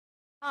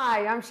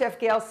Hi, I'm Chef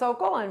Gail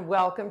Sokol and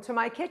welcome to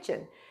my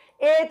kitchen.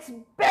 It's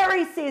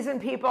berry season,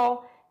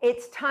 people.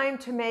 It's time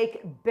to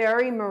make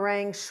berry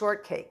meringue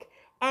shortcake.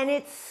 And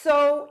it's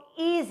so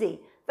easy.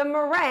 The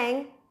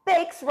meringue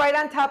bakes right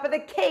on top of the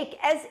cake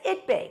as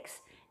it bakes.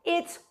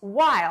 It's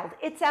wild,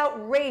 it's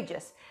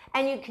outrageous.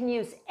 And you can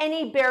use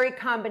any berry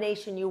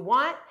combination you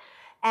want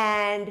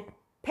and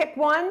pick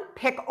one,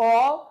 pick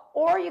all,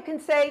 or you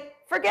can say,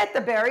 forget the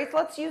berries,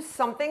 let's use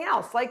something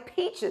else like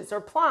peaches or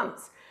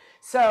plums.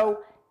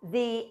 So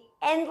the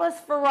endless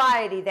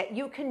variety that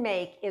you can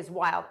make is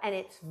wild, and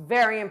it's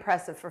very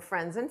impressive for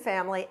friends and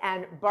family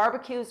and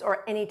barbecues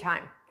or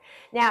anytime.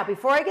 Now,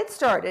 before I get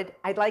started,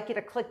 I'd like you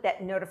to click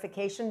that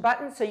notification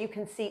button so you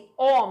can see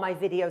all my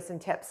videos and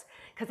tips,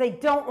 because I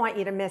don't want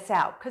you to miss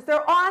out, because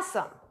they're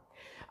awesome.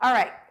 All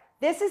right,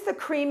 this is the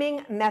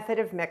creaming method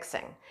of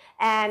mixing,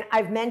 and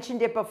I've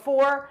mentioned it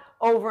before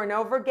over and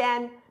over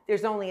again.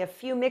 There's only a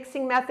few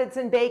mixing methods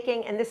in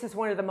baking, and this is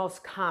one of the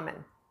most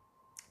common.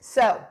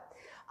 So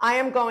I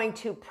am going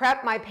to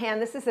prep my pan.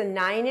 This is a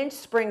 9-inch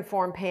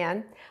springform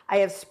pan. I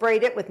have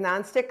sprayed it with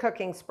nonstick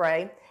cooking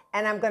spray,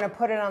 and I'm going to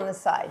put it on the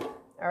side.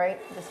 All right,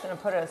 I'm just going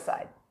to put it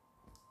aside.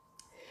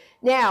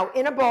 Now,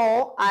 in a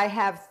bowl, I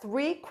have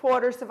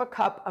 3/4 of a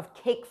cup of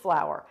cake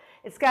flour.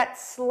 It's got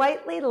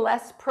slightly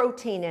less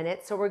protein in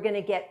it, so we're going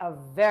to get a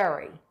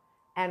very,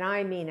 and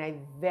I mean a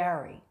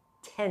very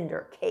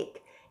tender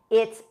cake.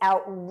 It's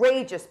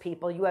outrageous,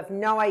 people. You have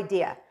no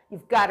idea.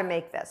 You've got to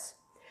make this.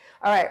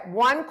 All right,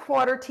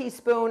 1/4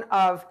 teaspoon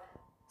of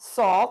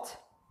salt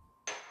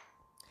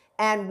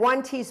and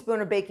 1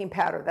 teaspoon of baking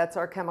powder. That's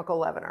our chemical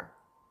leavener.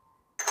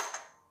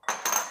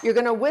 You're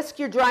going to whisk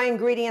your dry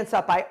ingredients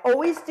up. I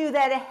always do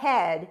that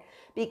ahead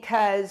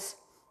because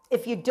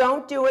if you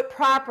don't do it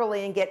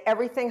properly and get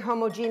everything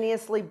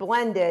homogeneously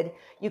blended,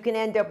 you can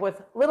end up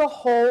with little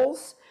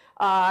holes,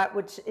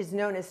 which is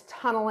known as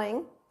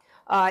tunneling,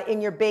 in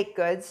your baked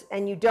goods,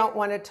 and you don't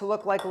want it to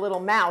look like a little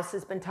mouse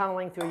has been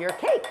tunneling through your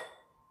cake.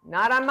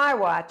 Not on my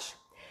watch.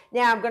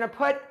 Now I'm going to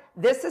put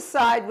this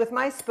aside with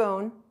my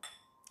spoon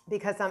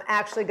because I'm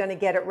actually going to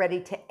get it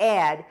ready to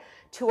add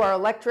to our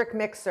electric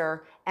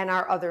mixer and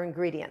our other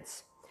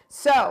ingredients.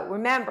 So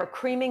remember,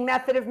 creaming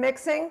method of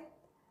mixing.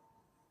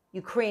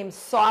 You cream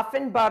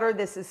softened butter.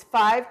 This is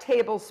 5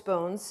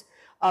 tablespoons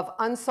of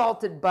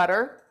unsalted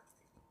butter.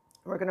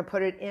 We're going to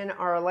put it in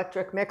our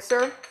electric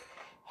mixer.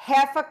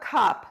 1/2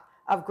 cup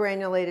of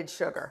granulated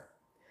sugar.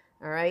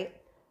 All right.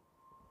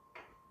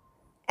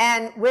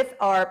 And with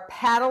our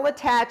paddle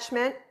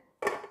attachment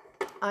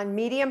on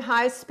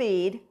medium-high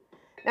speed,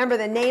 remember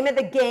the name of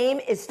the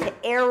game is to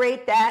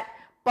aerate that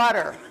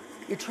butter.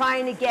 You're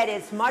trying to get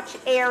as much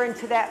air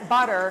into that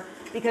butter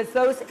because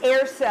those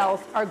air cells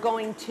are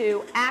going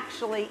to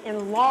actually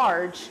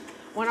enlarge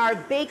when our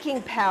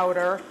baking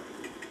powder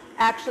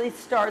actually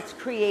starts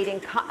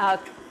creating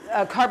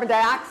carbon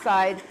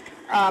dioxide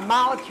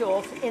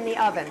molecules in the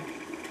oven.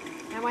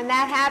 And when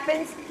that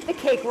happens, the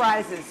cake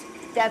rises.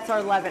 That's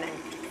our leavening.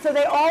 So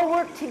they all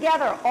work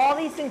together. All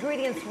these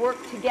ingredients work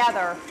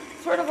together,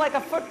 sort of like a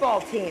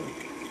football team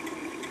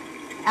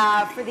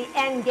for the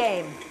end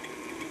game,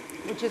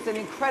 which is an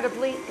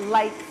incredibly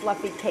light,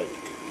 fluffy cake.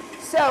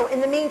 So in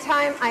the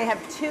meantime, I have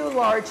 2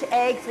 large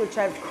eggs, which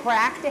I've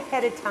cracked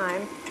ahead of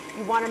time.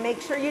 You want to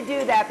make sure you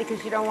do that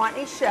because you don't want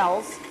any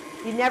shells.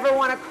 You never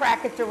want to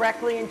crack it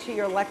directly into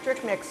your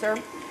electric mixer.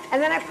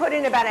 And then I put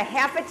in about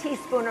 1/2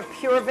 teaspoon of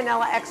pure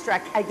vanilla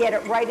extract. I get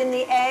it right in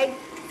the egg,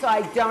 so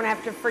I don't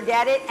have to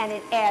forget it, and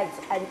it adds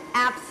an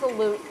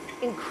absolute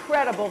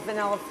incredible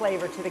vanilla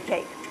flavor to the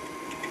cake.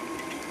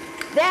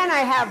 Then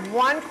I have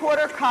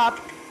 1/4 cup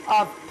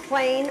of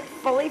plain,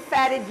 fully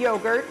fatted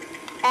yogurt,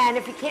 and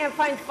if you can't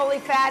find fully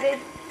fatted,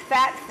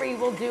 fat-free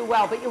will do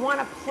well, but you want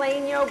a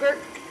plain yogurt.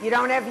 You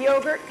don't have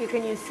yogurt, you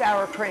can use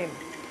sour cream.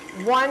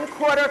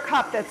 1/4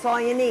 cup, that's all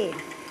you need.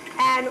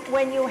 And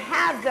when you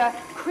have the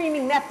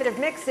creaming method of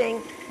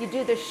mixing, you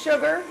do the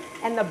sugar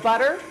and the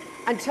butter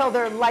until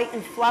they're light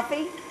and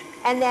fluffy.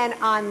 And then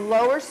on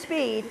lower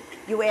speed,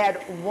 you add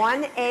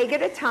 1 egg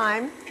at a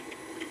time.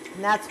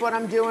 And that's what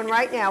I'm doing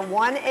right now,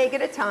 1 egg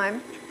at a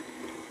time.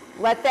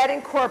 Let that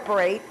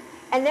incorporate.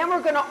 And then we're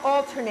going to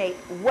alternate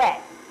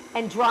wet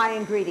and dry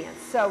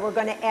ingredients. So we're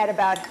going to add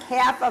about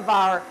 1/2 of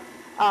our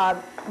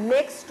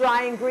mixed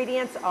dry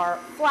ingredients, our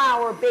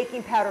flour,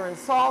 baking powder, and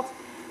salt,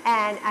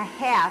 and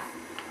 1/2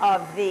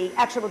 of the,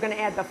 actually we're going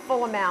to add the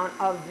full amount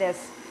of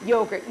this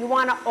yogurt. You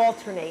want to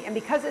alternate. And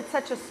because it's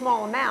such a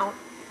small amount,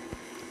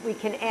 we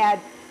can add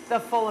the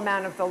full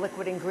amount of the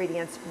liquid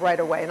ingredients right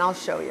away, and I'll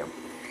show you.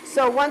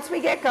 So once we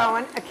get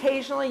going,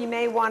 occasionally you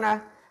may want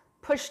to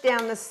push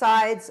down the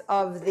sides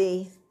of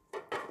the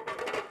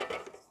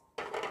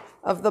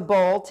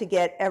bowl to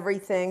get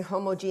everything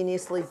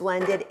homogeneously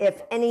blended.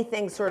 If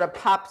anything sort of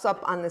pops up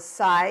on the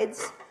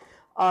sides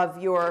of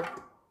your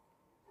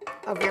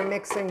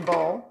mixing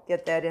bowl,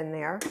 get that in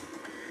there.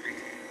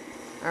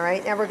 All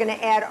right, now we're going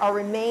to add our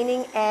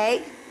remaining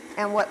egg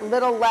and what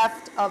little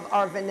left of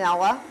our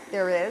vanilla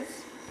there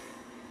is.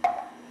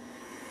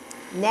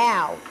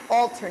 Now,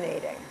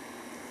 alternating.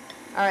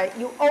 All right,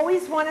 you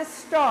always want to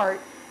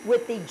start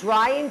with the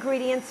dry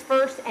ingredients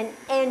first and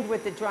end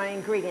with the dry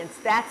ingredients.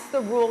 That's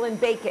the rule in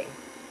baking.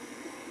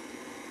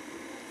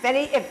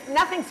 If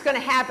nothing's going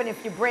to happen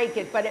if you break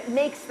it, but it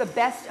makes the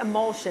best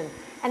emulsion.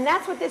 And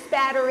that's what this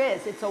batter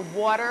is. It's a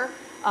water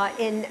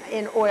in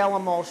oil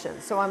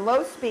emulsion. So on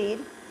low speed,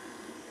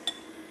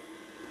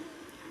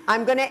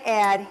 I'm going to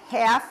add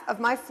half of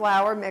my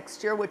flour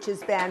mixture, which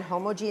has been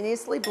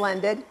homogeneously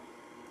blended.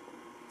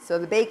 So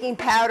the baking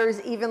powder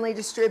is evenly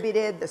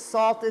distributed, the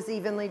salt is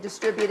evenly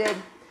distributed.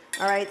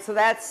 All right, so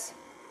that's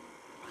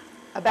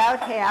about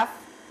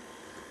half.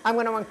 I'm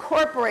going to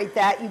incorporate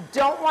that. You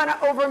don't want to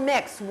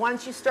overmix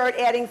once you start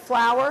adding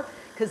flour,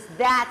 because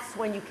that's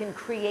when you can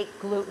create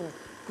gluten.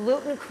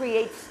 Gluten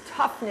creates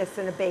toughness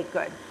in a baked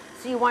good.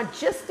 So you want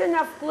just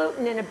enough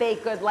gluten in a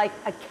baked good, like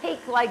a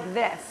cake like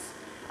this,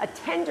 a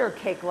tender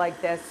cake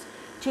like this,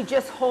 to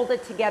just hold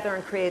it together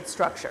and create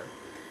structure.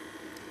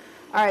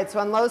 All right, so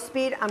on low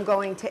speed, I'm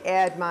going to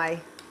add my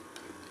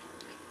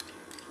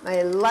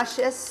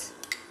luscious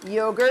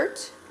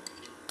yogurt.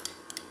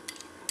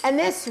 And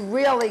this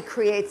really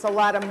creates a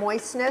lot of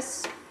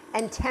moistness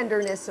and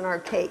tenderness in our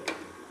cake,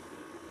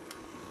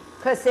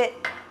 because it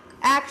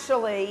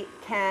actually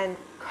can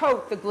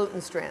coat the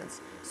gluten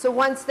strands. So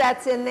once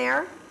that's in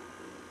there,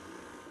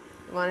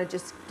 you want to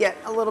just get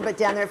a little bit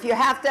down there. If you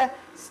have to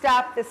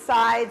stop the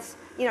sides,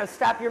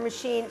 stop your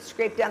machine,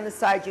 scrape down the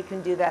sides, you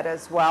can do that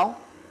as well.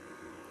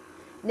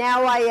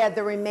 Now I add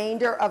the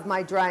remainder of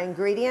my dry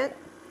ingredient,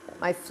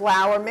 my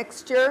flour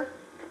mixture.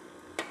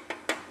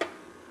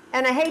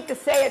 And I hate to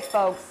say it,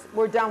 folks,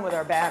 we're done with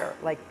our batter.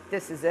 Like,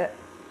 this is it.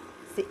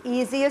 It's the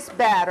easiest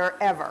batter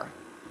ever.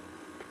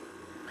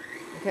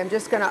 Okay, I'm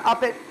just going to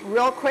up it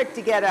real quick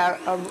to get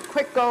a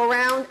quick go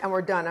around, and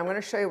we're done. I'm going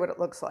to show you what it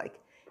looks like.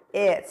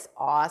 It's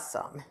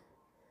awesome.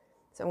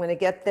 So I'm going to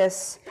get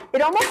this.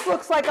 It almost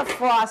looks like a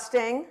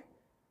frosting.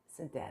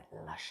 Isn't that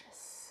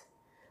luscious?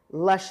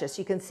 Luscious.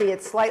 You can see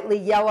it's slightly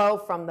yellow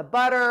from the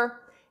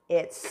butter.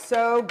 It's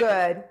so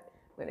good.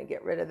 I'm going to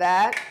get rid of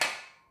that.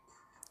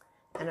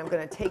 And I'm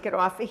going to take it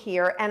off of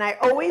here. And I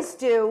always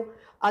do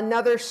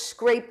another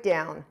scrape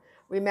down.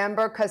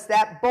 Remember, because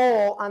that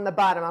bowl on the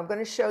bottom, I'm going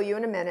to show you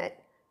in a minute.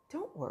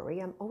 Don't worry,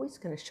 I'm always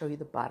going to show you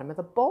the bottom of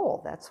the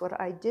bowl. That's what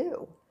I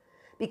do.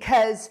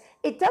 Because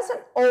it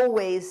doesn't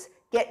always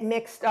get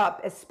mixed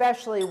up,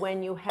 especially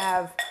when you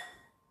have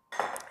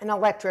an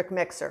electric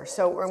mixer.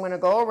 So we're going to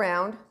go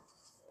around,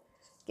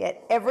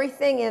 get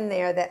everything in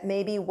there that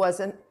maybe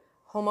wasn't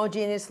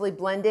homogeneously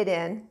blended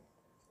in.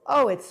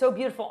 Oh, it's so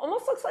beautiful.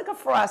 Almost looks like a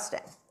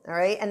frosting, all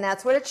right? And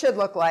that's what it should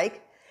look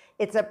like.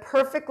 It's a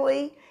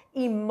perfectly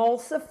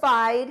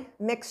emulsified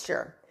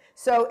mixture.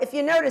 So if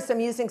you notice, I'm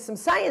using some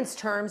science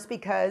terms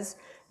because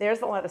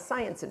there's a lot of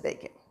science in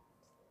baking.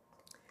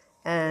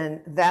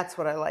 And that's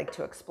what I like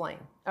to explain.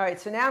 All right,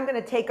 so now I'm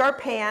going to take our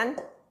pan,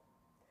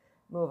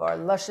 move our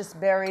luscious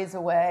berries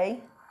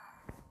away.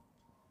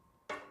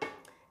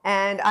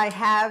 And I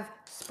have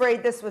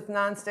sprayed this with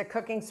nonstick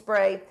cooking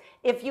spray.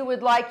 If you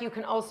would like, you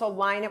can also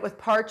line it with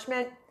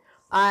parchment.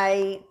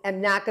 I am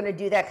not going to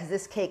do that because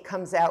this cake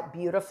comes out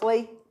beautifully.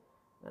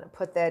 I'm going to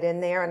put that in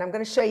there, and I'm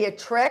going to show you a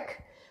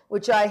trick,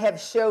 which I have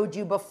showed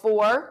you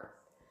before.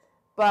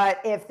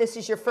 But if this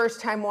is your first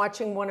time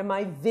watching one of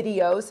my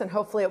videos, and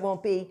hopefully it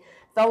won't be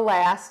the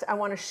last, I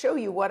want to show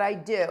you what I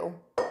do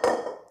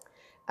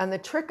and the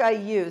trick I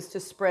use to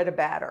spread a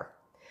batter.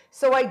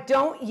 So I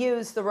don't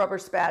use the rubber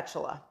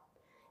spatula.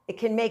 It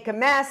can make a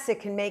mess.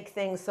 It can make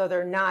things so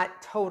they're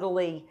not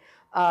totally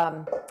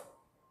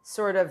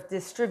sort of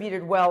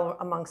distributed well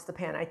amongst the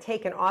pan. I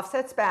take an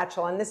offset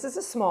spatula, and this is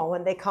a small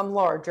one. They come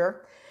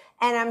larger.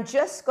 And I'm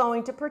just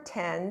going to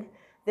pretend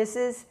this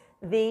is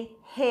the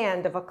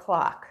hand of a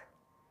clock.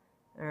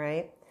 All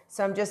right?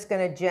 So I'm just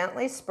going to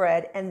gently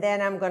spread, and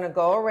then I'm going to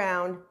go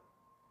around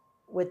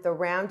with the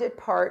rounded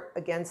part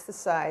against the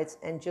sides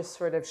and just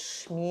sort of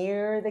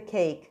smear the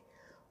cake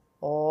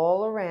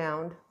all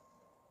around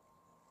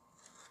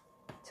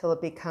till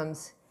it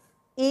becomes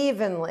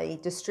evenly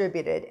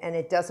distributed, and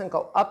it doesn't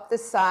go up the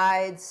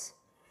sides.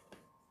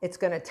 It's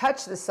going to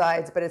touch the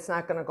sides, but it's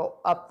not going to go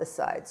up the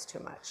sides too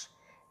much.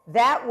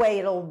 That way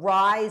it'll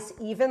rise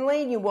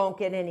evenly. You won't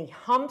get any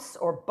humps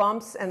or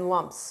bumps and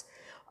lumps.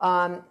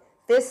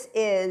 This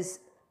is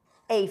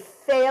a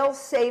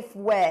fail-safe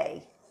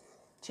way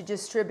to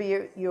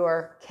distribute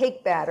your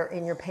cake batter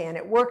in your pan.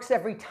 It works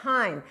every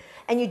time,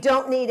 and you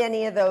don't need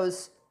any of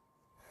those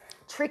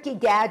tricky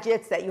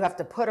gadgets that you have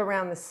to put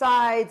around the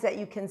sides that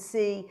you can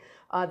see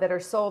that are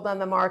sold on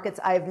the markets.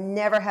 I've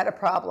never had a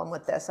problem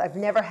with this. I've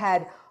never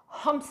had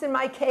humps in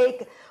my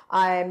cake.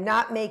 I'm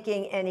not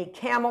making any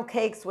camel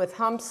cakes with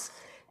humps,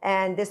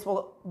 and this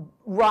will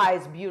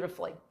rise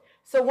beautifully.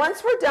 So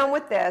once we're done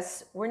with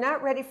this, we're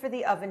not ready for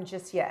the oven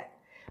just yet.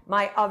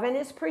 My oven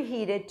is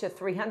preheated to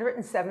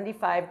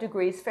 375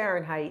 degrees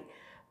Fahrenheit,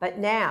 but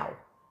now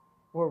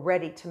we're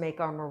ready to make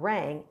our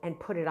meringue and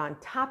put it on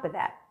top of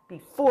that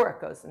before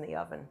it goes in the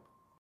oven.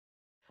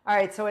 All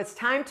right, so it's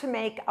time to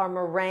make our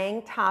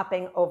meringue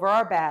topping over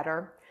our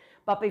batter.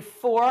 But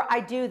before I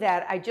do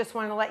that, I just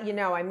want to let you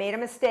know I made a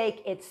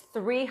mistake. It's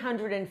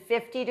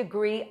 350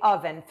 degree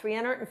oven,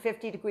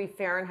 350 degree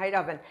Fahrenheit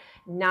oven,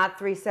 not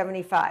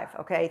 375,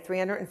 okay?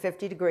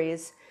 350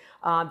 degrees.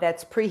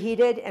 That's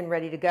preheated and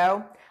ready to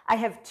go. I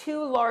have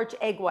 2 large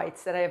egg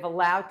whites that I have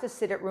allowed to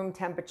sit at room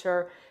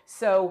temperature,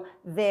 so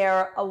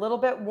they're a little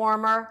bit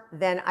warmer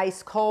than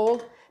ice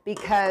cold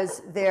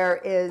because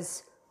there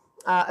is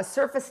a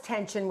surface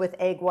tension with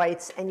egg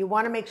whites, and you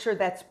want to make sure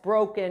that's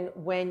broken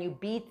when you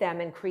beat them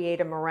and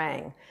create a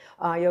meringue.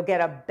 You'll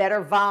get a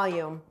better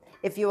volume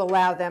if you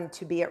allow them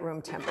to be at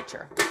room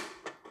temperature.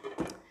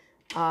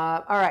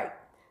 All right,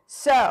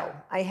 so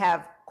I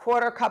have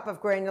 1/4 cup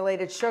of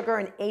granulated sugar,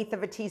 1/8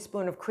 of a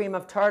teaspoon of cream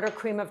of tartar.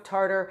 Cream of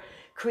tartar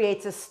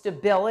creates a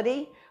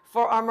stability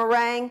for our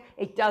meringue.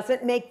 It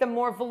doesn't make them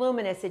more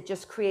voluminous, it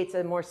just creates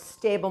a more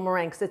stable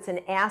meringue because it's an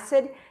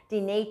acid,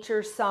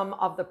 denatures some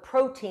of the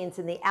proteins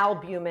in the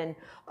albumin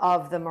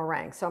of the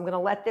meringue. So I'm going to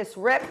let this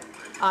rip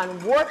on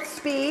warp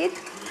speed,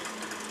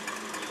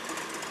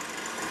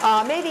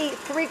 maybe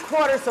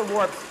 3/4 of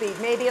warp speed,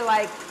 maybe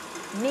like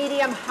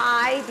medium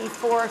high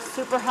before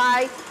super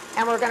high.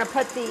 And we're going to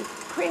put the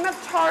cream of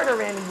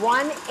tartar in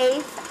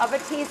 1/8 of a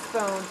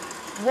teaspoon.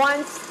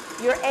 Once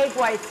your egg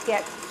whites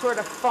get sort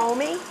of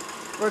foamy,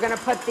 we're going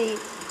to put the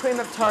cream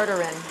of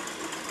tartar in.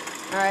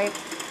 All right,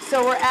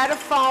 so we're at a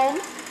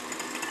foam.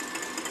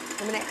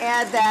 I'm going to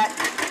add that.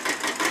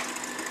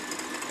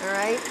 All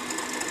right.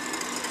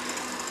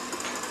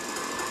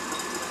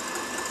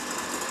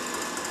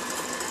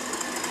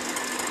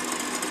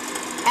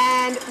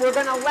 And we're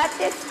going to let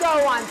this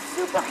go on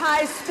super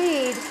high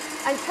speed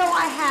until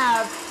I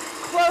have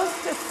close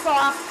to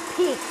soft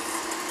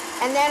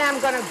peaks. And then I'm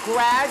going to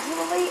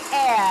gradually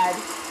add,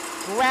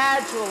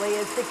 gradually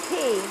is the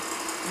key,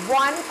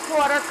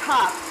 1/4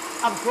 cup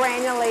of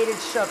granulated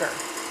sugar.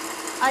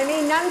 I'm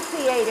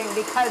enunciating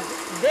because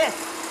this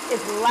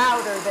is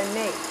louder than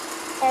me,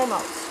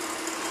 almost.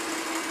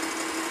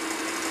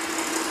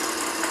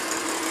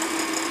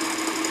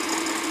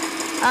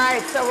 All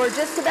right, so we're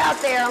just about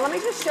there. Let me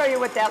just show you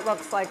what that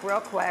looks like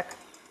real quick.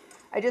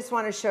 I just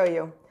want to show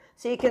you.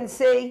 So you can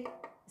see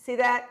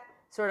that?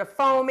 Sort of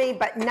foamy,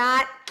 but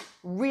not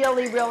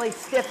really, really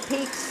stiff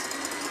peaks.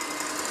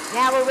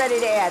 Now we're ready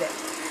to add it.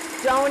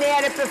 Don't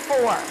add it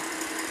before.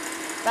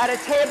 About a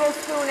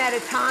tablespoon at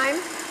a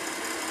time.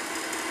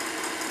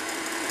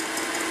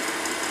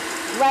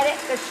 Let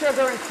the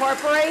sugar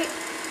incorporate.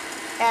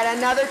 Add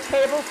another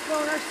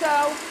tablespoon or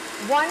so.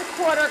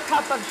 1/4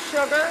 cup of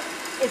sugar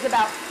is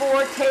about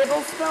 4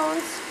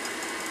 tablespoons.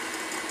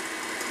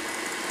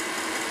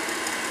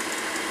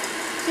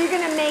 So you're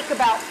going to make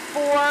about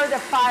 4 to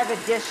 5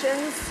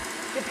 additions,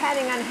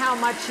 depending on how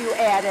much you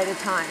add at a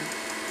time.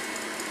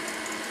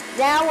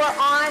 Now we're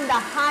on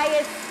the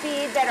highest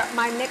speed that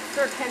my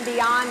mixer can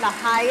be on, the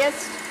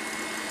highest.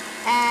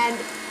 And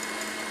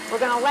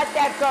we're going to let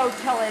that go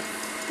till it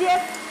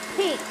stiff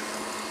peaks.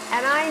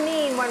 And I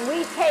mean when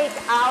we take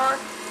our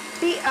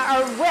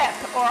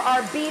whip or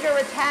our beater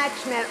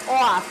attachment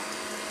off,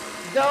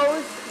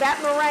 that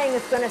meringue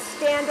is going to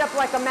stand up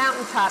like a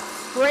mountaintop,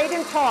 straight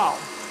and tall,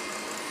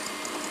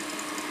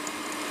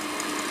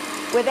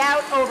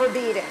 without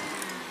overbeating.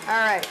 All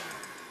right.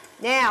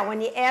 Now, when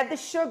you add the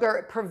sugar,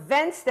 it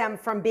prevents them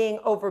from being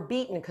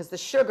overbeaten because the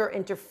sugar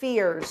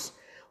interferes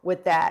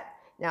with that.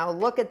 Now,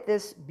 look at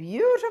this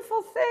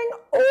beautiful thing.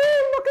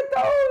 Oh, look at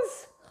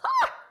those.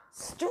 Ha!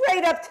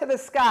 Straight up to the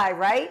sky,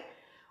 right?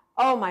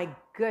 Oh, my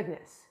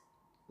goodness.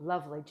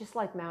 Lovely, just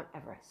like Mount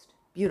Everest.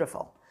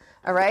 Beautiful.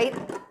 All right.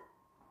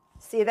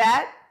 See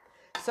that?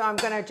 So I'm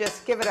going to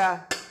just give it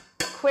a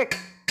quick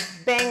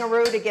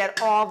bangaroo to get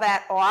all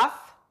that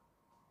off.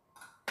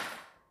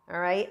 All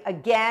right,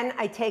 again,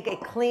 I take a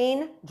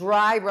clean,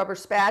 dry rubber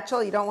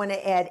spatula. You don't want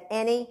to add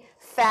any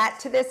fat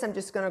to this. I'm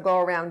just going to go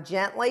around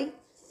gently.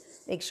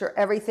 Make sure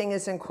everything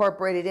is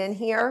incorporated in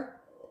here.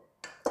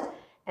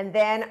 And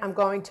then I'm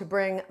going to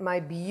bring my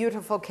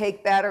beautiful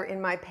cake batter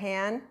in my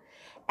pan.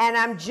 And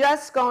I'm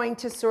just going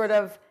to sort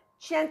of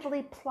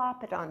gently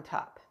plop it on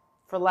top,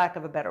 for lack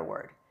of a better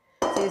word.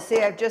 So you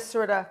see, I've just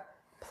sort of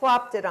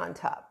plopped it on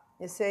top.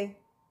 You see?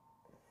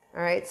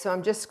 All right, so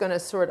I'm just going to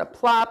sort of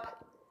plop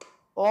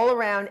all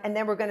around, and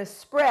then we're going to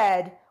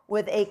spread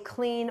with a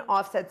clean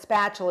offset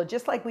spatula,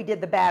 just like we did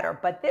the batter.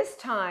 But this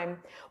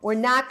time, we're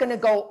not going to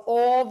go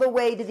all the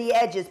way to the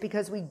edges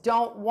because we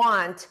don't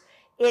want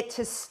it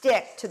to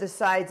stick to the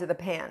sides of the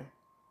pan.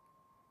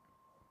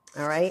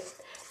 All right,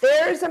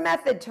 there's a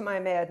method to my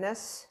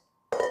madness.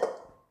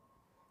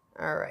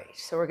 All right,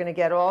 so we're going to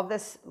get all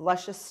this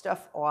luscious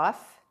stuff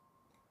off.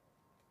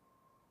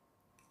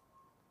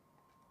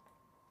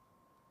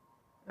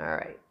 All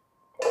right.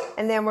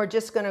 And then we're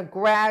just going to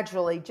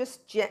gradually,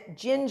 just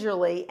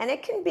gingerly, and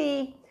it can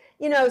be,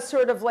 you know,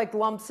 sort of like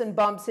lumps and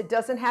bumps. It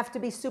doesn't have to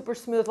be super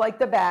smooth like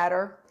the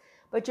batter,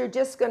 but you're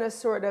just going to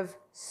sort of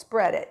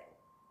spread it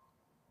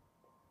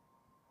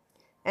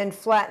and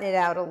flatten it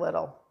out a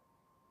little.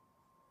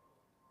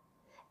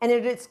 And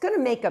it's going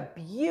to make a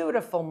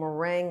beautiful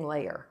meringue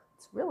layer.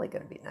 It's really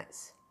going to be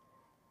nice.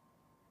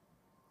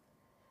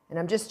 And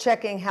I'm just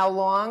checking how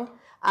long.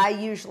 I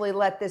usually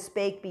let this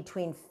bake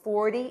between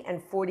 40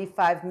 and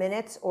 45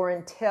 minutes or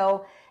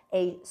until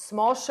a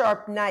small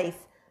sharp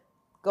knife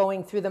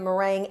going through the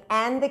meringue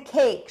and the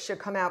cake should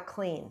come out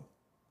clean.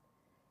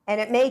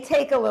 And it may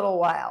take a little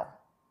while.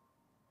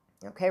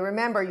 Okay,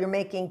 remember you're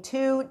making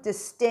two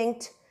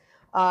distinct,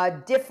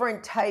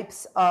 different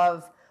types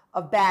of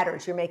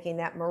batters. You're making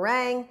that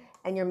meringue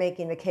and you're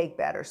making the cake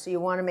batter. So you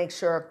want to make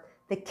sure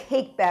the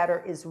cake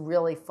batter is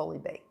really fully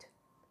baked.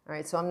 All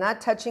right, so I'm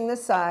not touching the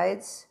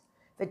sides.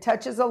 If it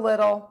touches a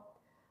little,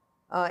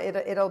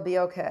 it'll be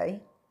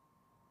okay.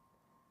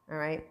 All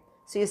right,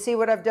 so you see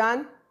what I've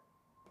done?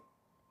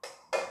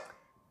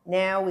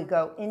 Now we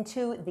go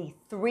into the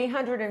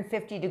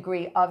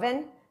 350-degree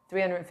oven,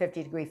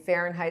 350-degree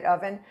Fahrenheit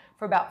oven,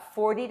 for about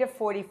 40 to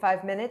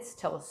 45 minutes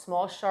till a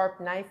small sharp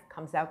knife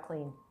comes out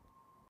clean.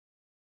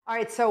 All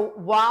right, so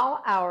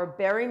while our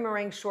berry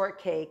meringue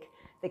shortcake,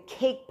 the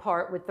cake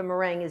part with the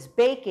meringue, is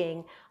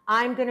baking,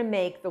 I'm going to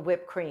make the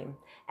whipped cream.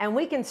 And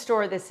we can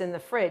store this in the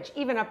fridge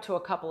even up to a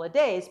couple of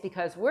days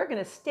because we're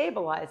going to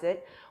stabilize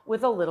it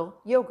with a little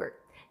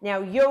yogurt.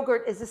 Now,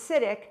 yogurt is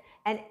acidic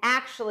and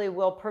actually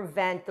will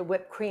prevent the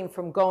whipped cream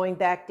from going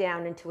back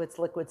down into its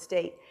liquid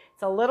state.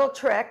 It's a little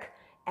trick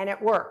and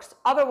it works.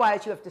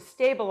 Otherwise, you have to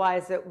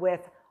stabilize it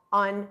with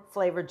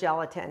unflavored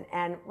gelatin.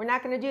 And we're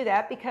not going to do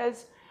that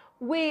because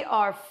we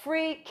are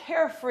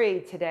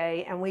carefree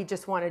today, and we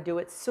just want to do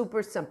it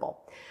super simple.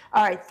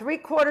 All right,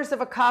 3/4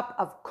 of a cup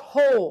of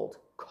cold,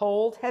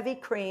 heavy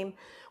cream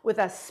with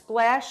a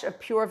splash of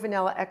pure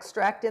vanilla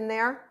extract in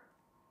there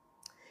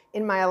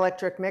in my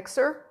electric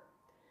mixer.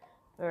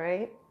 All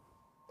right.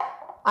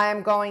 I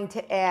am going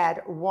to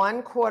add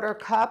 1/4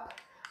 cup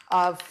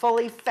of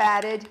fully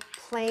fatted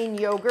plain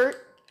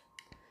yogurt.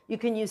 You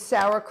can use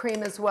sour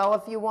cream as well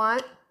if you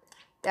want.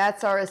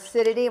 That's our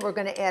acidity. We're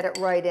going to add it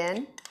right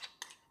in.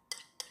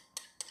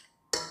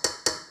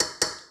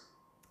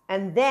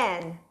 And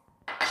then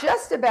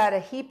just about a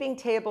heaping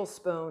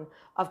tablespoon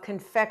of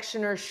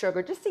confectioner's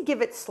sugar, just to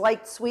give it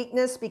slight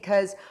sweetness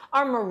because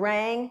our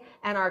meringue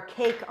and our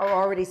cake are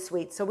already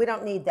sweet, so we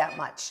don't need that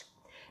much.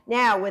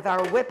 Now with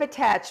our whip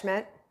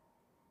attachment,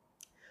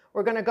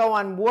 we're going to go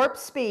on warp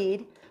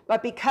speed,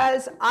 but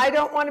because I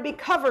don't want to be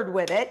covered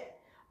with it,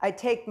 I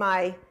take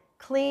my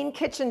clean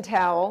kitchen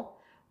towel,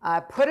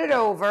 put it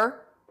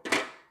over,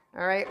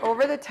 all right,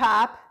 over the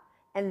top,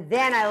 and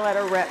then I let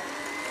her rip.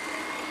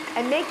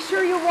 And make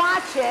sure you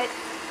watch it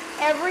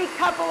every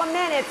couple of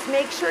minutes.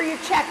 Make sure you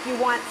check. You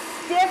want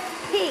stiff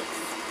peaks.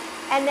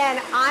 And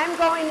then I'm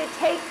going to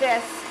take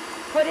this,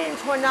 put it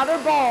into another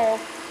bowl,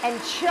 and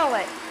chill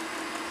it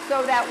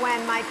so that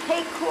when my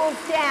cake cools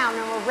down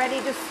and we're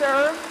ready to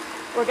serve,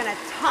 we're going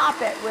to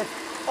top it with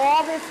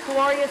all this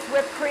glorious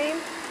whipped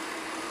cream.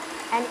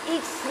 And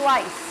each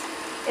slice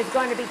is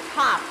going to be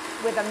topped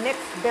with a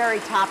mixed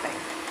berry topping.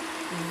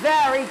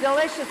 Very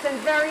delicious and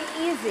very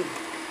easy.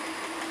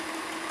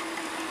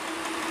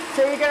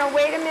 So you're going to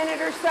wait a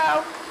minute or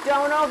so.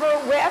 Don't over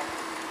whip.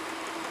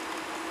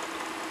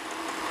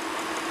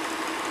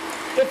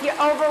 If you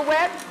over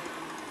whip,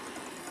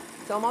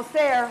 it's almost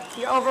there. If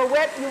you over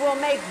whip, you will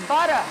make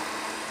butter.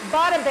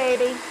 Butter,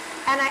 baby.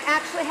 And I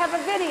actually have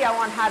a video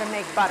on how to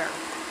make butter.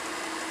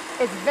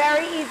 It's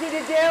very easy to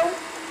do,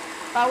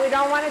 but we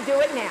don't want to do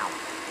it now.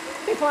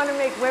 We want to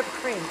make whipped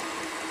cream.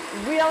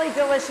 Really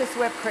delicious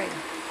whipped cream.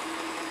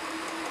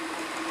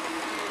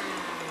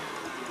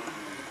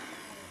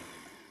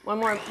 One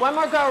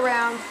more go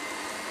around.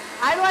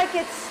 I like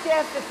it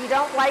stiff. If you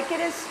don't like it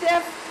as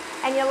stiff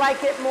and you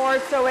like it more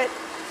so it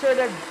sort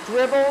of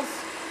dribbles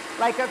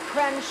like a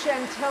creme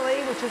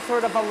chantilly, which is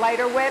sort of a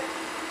lighter whip,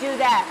 do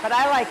that. But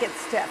I like it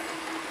stiff.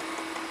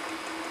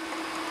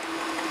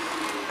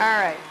 All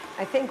right,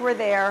 I think we're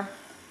there.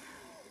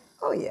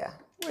 Oh yeah,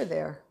 we're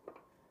there.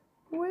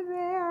 We're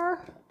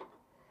there.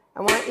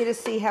 I want you to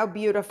see how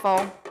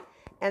beautiful.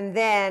 And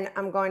then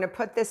I'm going to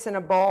put this in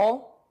a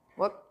bowl.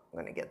 Whoop. I'm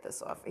going to get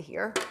this off of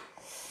here.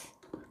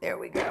 There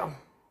we go.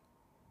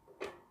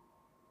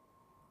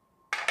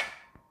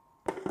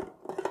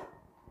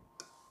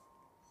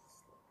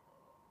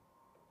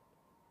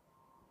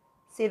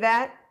 See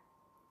that?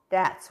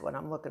 That's what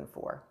I'm looking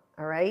for,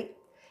 all right?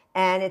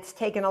 And it's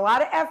taken a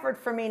lot of effort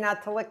for me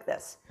not to lick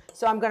this.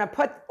 So I'm going to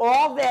put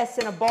all this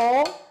in a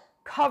bowl,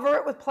 cover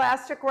it with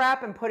plastic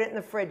wrap, and put it in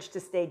the fridge to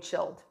stay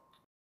chilled.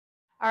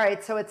 All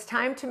right, so it's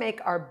time to make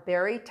our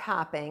berry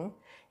topping.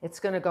 It's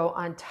going to go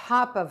on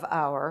top of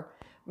our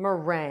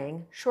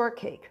meringue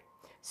shortcake.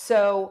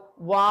 So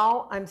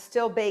while I'm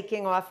still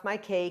baking off my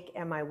cake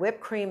and my whipped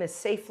cream is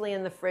safely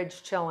in the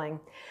fridge chilling,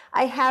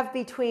 I have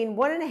between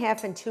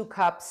 1.5 and 2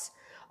 cups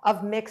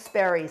of mixed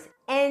berries,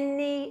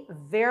 any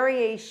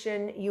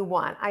variation you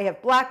want. I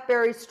have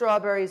blackberries,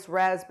 strawberries,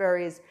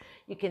 raspberries.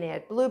 You can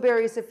add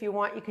blueberries if you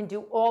want. You can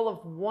do all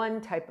of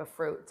one type of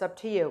fruit. It's up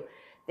to you.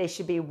 They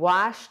should be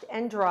washed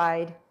and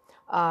dried.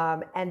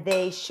 And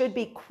they should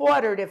be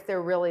quartered if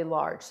they're really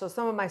large. So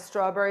some of my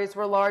strawberries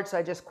were large, so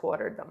I just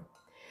quartered them.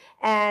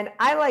 And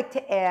I like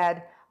to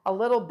add a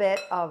little bit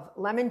of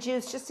lemon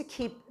juice just to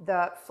keep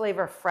the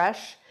flavor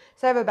fresh.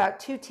 So I have about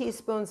 2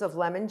 teaspoons of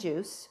lemon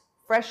juice,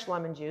 fresh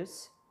lemon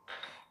juice,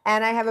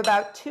 and I have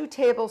about 2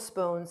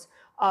 tablespoons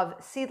of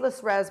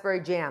seedless raspberry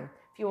jam.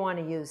 If you want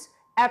to use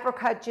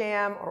apricot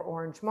jam or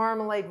orange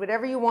marmalade,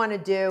 whatever you want to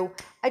do.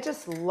 I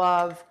just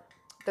love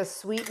the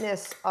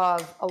sweetness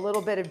of a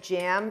little bit of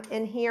jam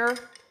in here,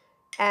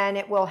 and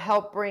it will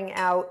help bring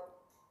out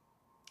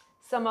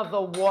some of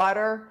the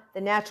water,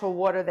 the natural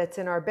water that's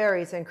in our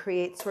berries, and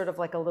create sort of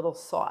like a little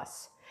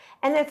sauce.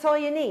 And that's all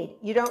you need.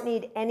 You don't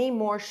need any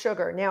more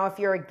sugar. Now, if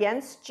you're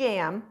against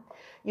jam,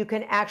 you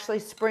can actually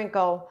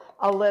sprinkle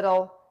a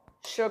little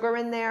sugar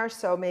in there,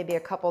 so maybe a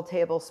couple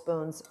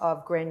tablespoons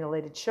of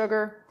granulated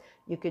sugar.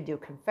 You could do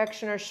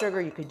confectioner's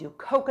sugar, you could do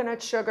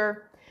coconut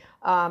sugar,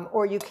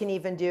 or you can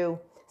even do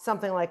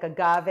something like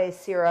agave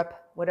syrup,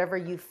 whatever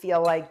you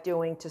feel like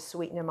doing to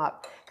sweeten them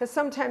up. Because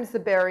sometimes the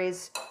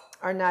berries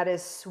are not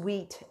as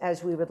sweet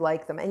as we would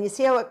like them. And you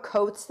see how it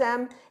coats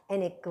them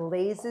and it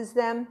glazes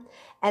them?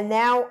 And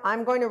now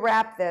I'm going to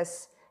wrap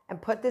this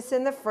and put this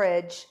in the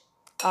fridge,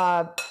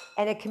 and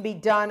it can be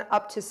done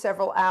up to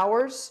several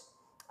hours.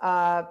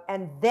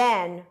 And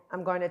then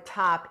I'm going to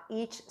top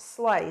each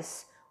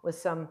slice with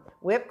some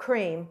whipped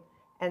cream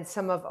and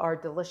some of our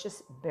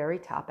delicious berry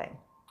topping.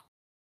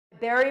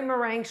 Berry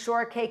meringue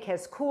shortcake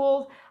has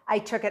cooled. I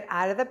took it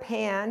out of the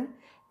pan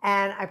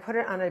and I put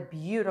it on a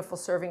beautiful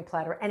serving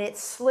platter, and it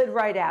slid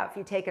right out. If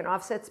you take an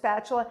offset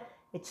spatula,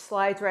 it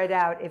slides right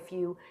out. If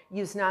you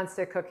use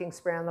nonstick cooking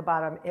spray on the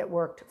bottom, it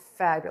worked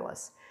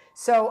fabulous.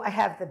 So I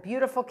have the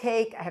beautiful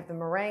cake, I have the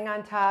meringue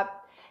on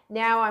top.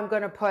 Now I'm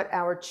going to put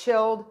our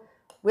chilled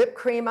whipped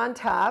cream on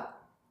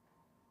top,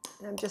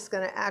 and I'm just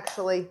going to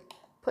actually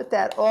put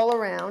that all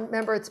around.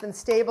 Remember, it's been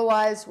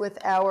stabilized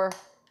with our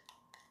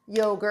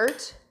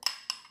yogurt.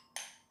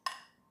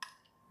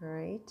 All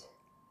right.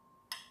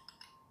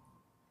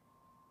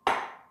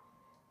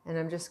 And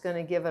I'm just going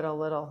to give it a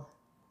little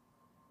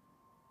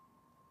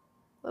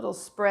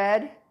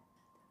spread.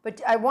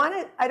 But I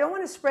don't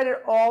want to spread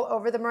it all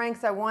over the meringue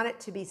because I want it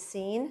to be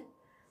seen.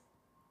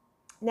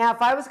 Now,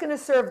 if I was going to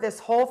serve this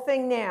whole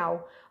thing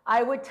now,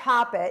 I would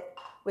top it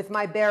with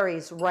my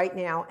berries right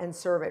now and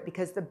serve it,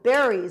 because the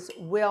berries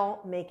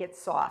will make it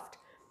soft.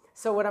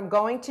 So what I'm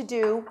going to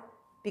do,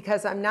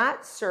 because I'm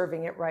not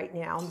serving it right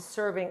now, I'm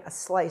serving a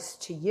slice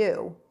to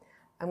you,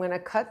 I'm going to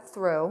cut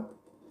through,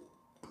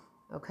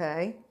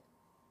 okay?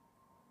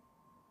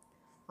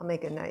 I'll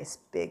make a nice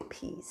big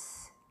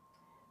piece.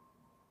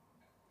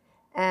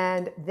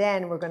 And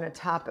then we're going to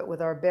top it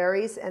with our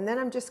berries, and then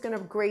I'm just going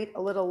to grate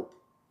a little,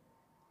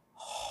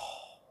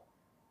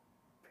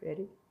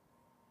 pretty,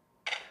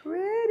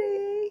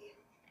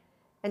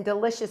 and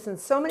delicious, and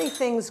so many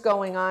things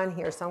going on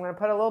here. So I'm going to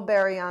put a little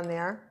berry on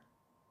there.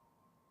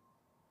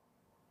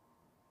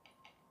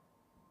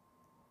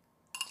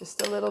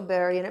 Just a little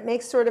berry, and it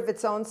makes sort of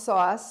its own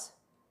sauce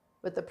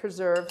with the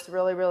preserves.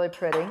 Really, really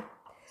pretty.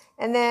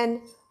 And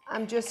then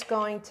I'm just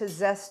going to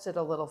zest it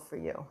a little for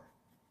you.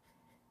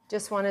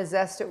 Just want to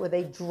zest it with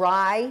a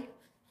dry,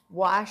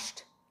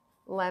 washed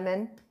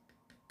lemon.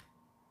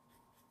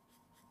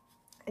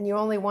 And you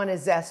only want to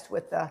zest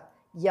with the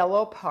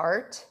yellow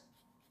part.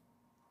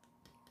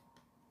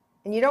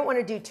 And you don't want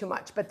to do too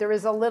much, but there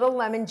is a little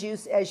lemon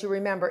juice, as you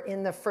remember,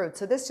 in the fruit.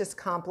 So this just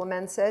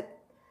complements it.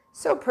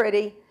 So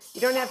pretty.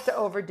 You don't have to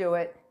overdo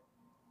it.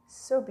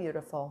 So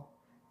beautiful.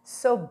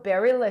 So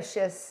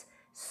berry-licious.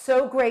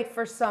 So great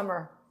for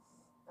summer.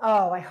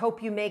 Oh, I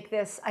hope you make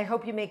this. I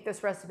hope you make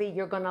this recipe.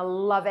 You're going to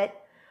love it.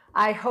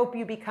 I hope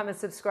you become a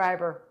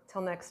subscriber.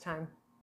 Till next time.